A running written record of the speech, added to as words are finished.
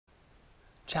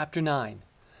Chapter 9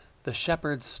 The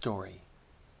Shepherd's Story.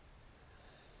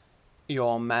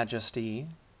 "Your Majesty,"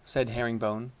 said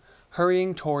Herringbone,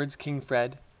 hurrying towards King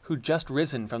Fred, who'd just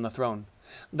risen from the throne,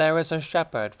 "there is a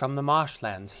shepherd from the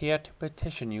marshlands here to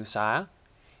petition you, sire.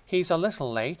 He's a little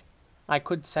late. I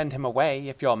could send him away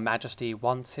if your Majesty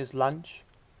wants his lunch."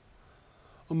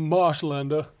 "A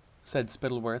marshlander," said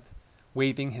Spittleworth,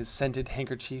 waving his scented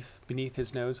handkerchief beneath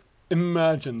his nose.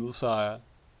 "Imagine, sire."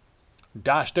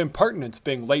 "Dashed impertinence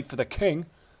being late for the king,"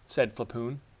 said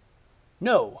Flapoon.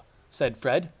 "No," said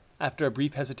Fred, after a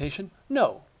brief hesitation.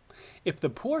 "No. If the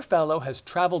poor fellow has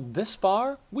travelled this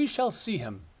far, we shall see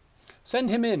him. Send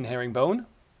him in, Herringbone."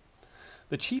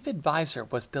 The chief adviser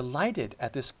was delighted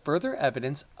at this further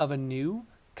evidence of a new,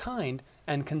 kind,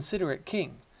 and considerate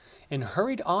king, and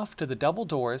hurried off to the double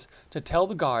doors to tell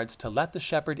the guards to let the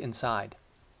shepherd inside.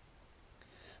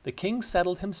 The king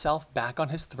settled himself back on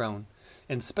his throne,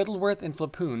 and Spittleworth and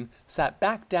Flapoon sat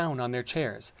back down on their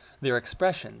chairs, their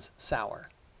expressions sour.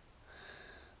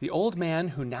 The old man,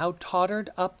 who now tottered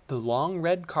up the long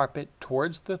red carpet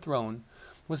towards the throne,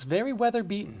 was very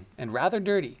weather-beaten and rather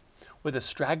dirty, with a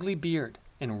straggly beard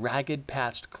and ragged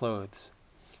patched clothes.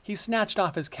 He snatched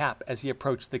off his cap as he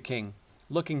approached the king,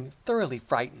 looking thoroughly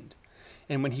frightened,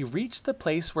 and when he reached the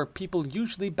place where people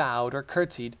usually bowed or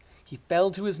curtsied, he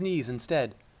fell to his knees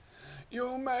instead.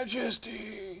 "Your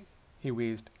Majesty," he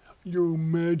wheezed. "Your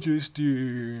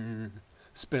Majesty."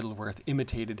 Spittleworth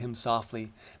imitated him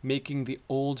softly, making the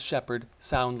old shepherd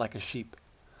sound like a sheep.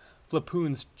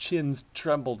 Flapoon's chins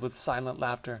trembled with silent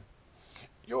laughter.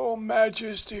 "Your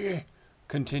Majesty,"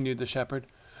 continued the shepherd,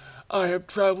 "I have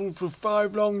travelled for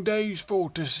 5 long days for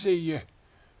to see you.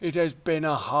 It has been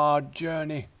a hard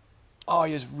journey. I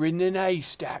has ridden in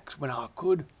haystacks when I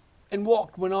could, and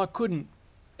walked when I couldn't,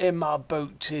 and my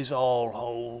boots is all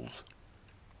holes."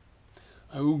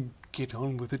 "Oh, get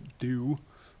on with it, do,"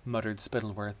 muttered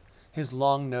Spittleworth, his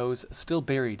long nose still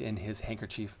buried in his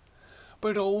handkerchief.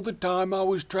 "But all the time I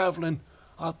was travelling,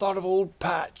 I thought of old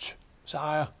Patch,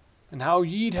 sire, and how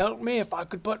ye'd help me if I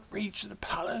could but reach the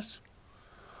palace."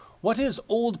 "What is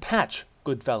old Patch,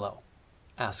 good fellow?"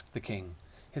 asked the king,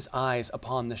 his eyes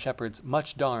upon the shepherd's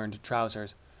much-darned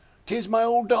trousers. "'Tis my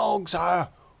old dog, sire,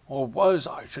 or was,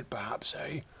 I should perhaps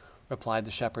say," replied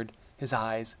the shepherd, his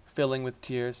eyes filling with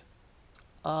tears.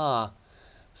 "Ah,"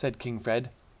 said King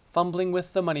Fred, fumbling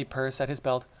with the money purse at his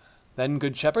belt. "Then,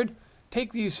 good shepherd,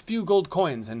 take these few gold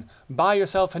coins and buy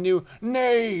yourself a new—"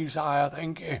 "Nay, sire,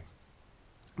 thank ye.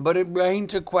 But it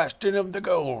ain't a question of the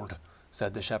gold,"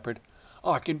 said the shepherd.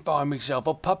 "I can find myself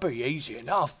a puppy easy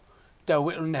enough, though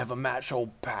it'll never match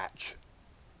old Patch."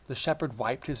 The shepherd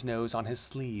wiped his nose on his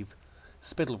sleeve.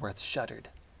 Spittleworth shuddered.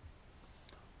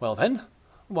 "Well then,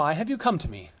 why have you come to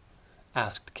me?"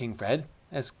 asked King Fred,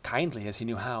 as kindly as he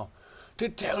knew how. "To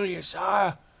tell you,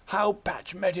 sire, how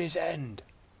Patch met his end."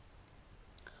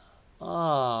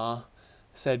 "Ah,"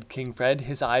 said King Fred,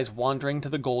 his eyes wandering to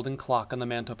the golden clock on the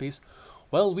mantelpiece.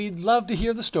 "Well, we'd love to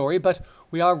hear the story, but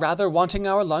we are rather wanting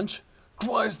our lunch."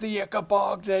 "'Twas the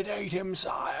Ickabog that ate him,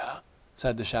 sire,"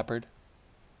 said the shepherd.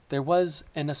 There was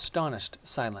an astonished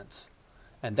silence,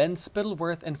 and then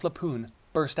Spittleworth and Flapoon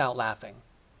burst out laughing.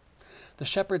 The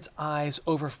shepherd's eyes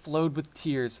overflowed with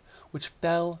tears, which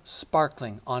fell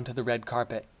sparkling onto the red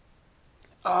carpet.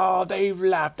 "Ah, they've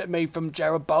laughed at me from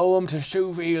Jeroboam to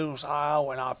Shoeville, sire,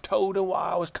 when I've told them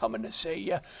why I was coming to see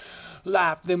you.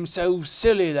 Laughed themselves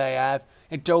silly, they have,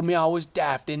 and told me I was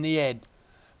daft in the head.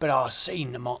 But I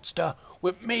seen the monster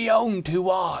with me own 2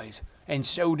 eyes, and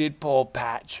so did poor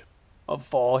Patch,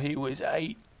 afore he was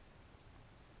 8.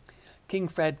 King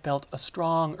Fred felt a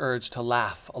strong urge to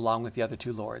laugh along with the other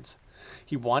 2 lords.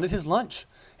 He wanted his lunch,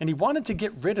 and he wanted to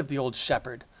get rid of the old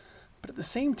shepherd, but at the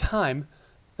same time,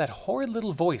 that horrid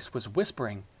little voice was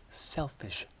whispering,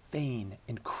 selfish, vain,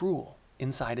 and cruel,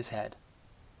 inside his head.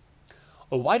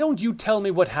 "Why don't you tell me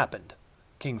what happened?"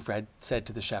 King Fred said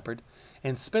to the shepherd,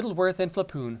 and Spittleworth and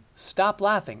Flapoon stopped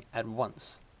laughing at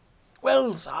once.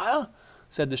 "Well, sire,"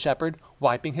 said the shepherd,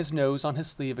 wiping his nose on his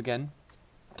sleeve again,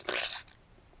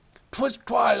 "'twas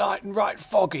twilight and right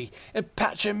foggy, and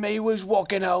Patch and me was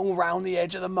walking home round the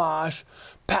edge of the marsh.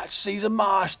 Patch sees a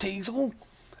marsh teasel."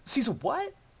 "Sees a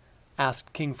what?"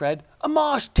 asked King Fred. "A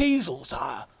marsh teasel,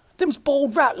 sire. Them's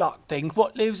bald rat-like things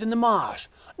what lives in the marsh.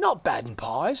 Not bad in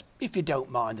pies, if you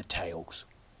don't mind the tails."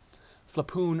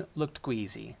 Flapoon looked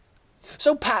queasy.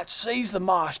 "So Patch sees the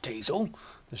marsh teasel,"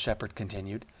 the shepherd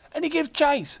continued, "and he gives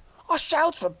chase. I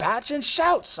shouts for Patch and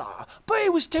shouts, sire, but he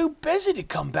was too busy to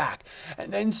come back.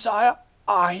 And then, sire,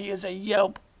 I hears a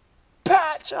yelp.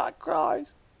 'Patch!' I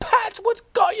cries. 'Patch, what's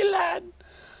got you, lad?'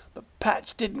 But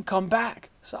Patch didn't come back,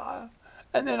 sire.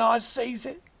 And then I sees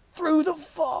it. through the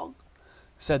fog,"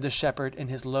 said the shepherd in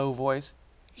his low voice.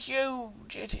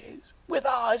 "Huge it is, with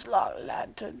eyes like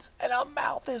lanterns, and a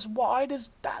mouth as wide as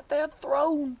that there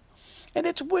throne, and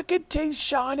its wicked teeth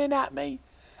shining at me.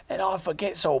 And I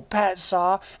forgets all pants,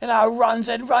 sire, and I runs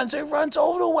and runs and runs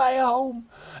all the way home.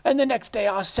 And the next day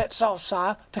I sets off,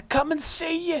 sire, to come and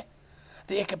see you.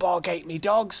 The Ickabog ate me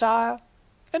dog, sire,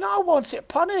 and I wants it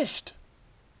punished."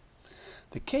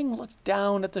 The king looked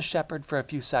down at the shepherd for a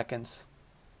few seconds.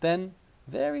 Then,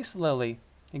 very slowly,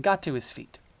 he got to his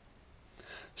feet.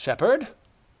 "Shepherd,"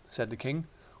 said the king,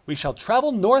 "we shall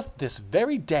travel north this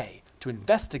very day to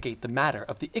investigate the matter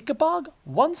of the Ickabog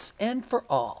once and for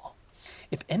all.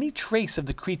 If any trace of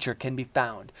the creature can be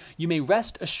found, you may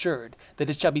rest assured that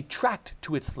it shall be tracked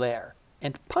to its lair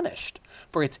and punished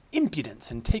for its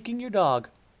impudence in taking your dog.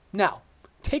 Now,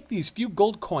 take these few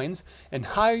gold coins and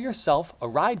hire yourself a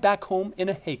ride back home in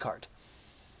a hay-cart."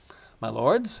 "My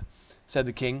lords," said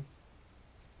the king,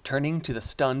 turning to the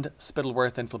stunned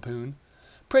Spittleworth and Flapoon,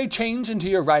 "pray change into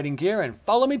your riding gear and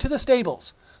follow me to the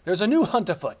stables. There's a new hunt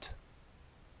afoot."